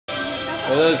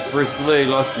Well, there's Bruce Lee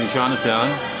lost in Chinatown.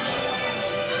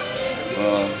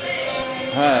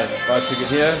 Hey, buy a ticket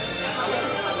here.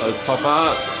 Those pop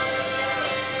up.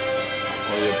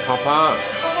 Or you pop up.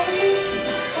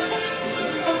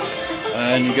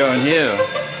 And you go in here.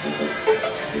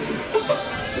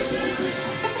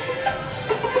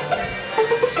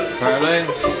 Apparently,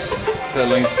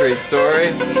 Peddling Street Story.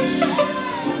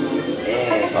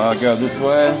 I'll go this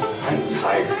way. I'm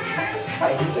tired. I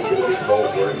need a little bit more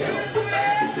workout.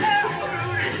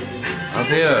 Up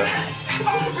here.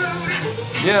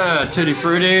 Yeah, Tutti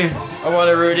Frutti. I want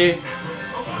a Rudy.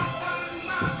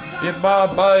 Yeah,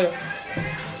 bye.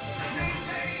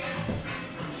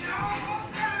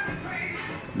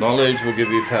 Knowledge will give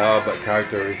you power, but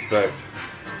character respect.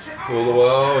 Rule the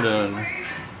world and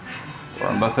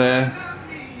Warren Buffett.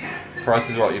 Price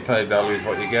is what you pay, value is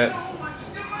what you get.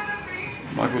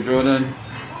 Michael Jordan.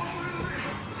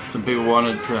 Some people want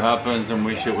it to happen, some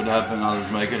wish it would happen, others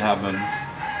make it happen.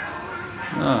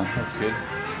 Oh, that's good.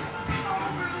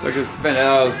 So I could spend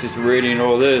hours just reading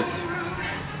all this.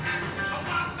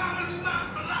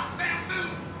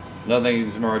 Nothing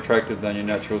is more attractive than your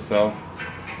natural self.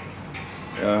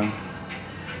 Yeah.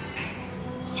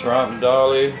 Trump and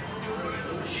Dali.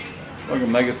 Look at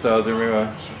megastars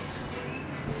everywhere.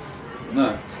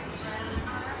 No.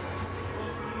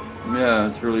 Yeah,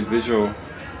 it's really visual.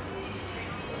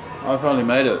 I finally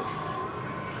made it.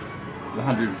 The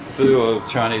 100 Fu of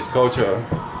Chinese culture.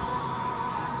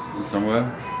 Somewhere.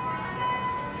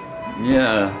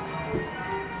 Yeah.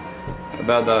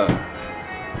 About that.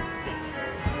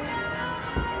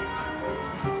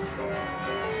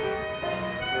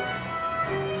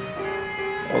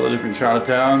 All the different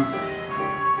Chinatowns.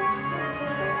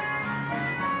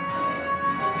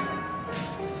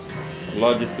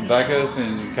 Largest tobaccos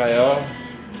in KL.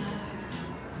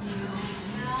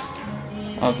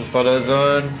 That's a photo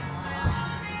zone.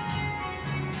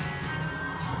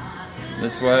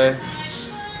 This way.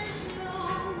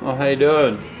 Oh, how you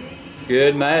doing?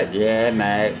 Good, mate? Yeah,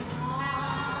 mate.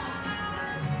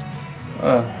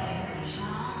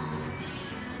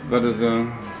 Photo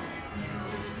zone.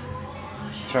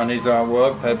 Chinese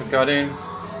artwork, paper cutting.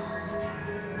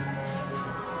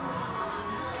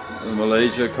 The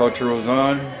Malaysia cultural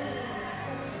zone.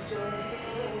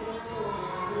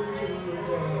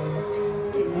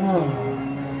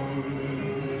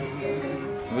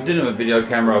 If I didn't have a video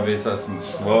camera, I'd be some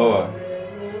slower.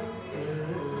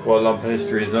 KUALA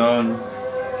history zone.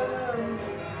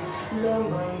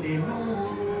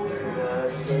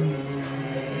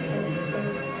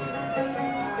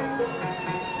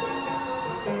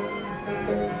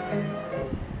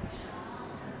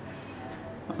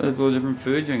 There's all different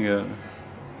food you can get.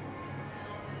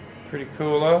 Pretty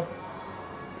cool, huh?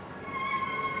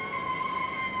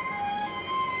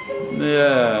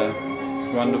 Yeah,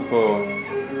 it's wonderful.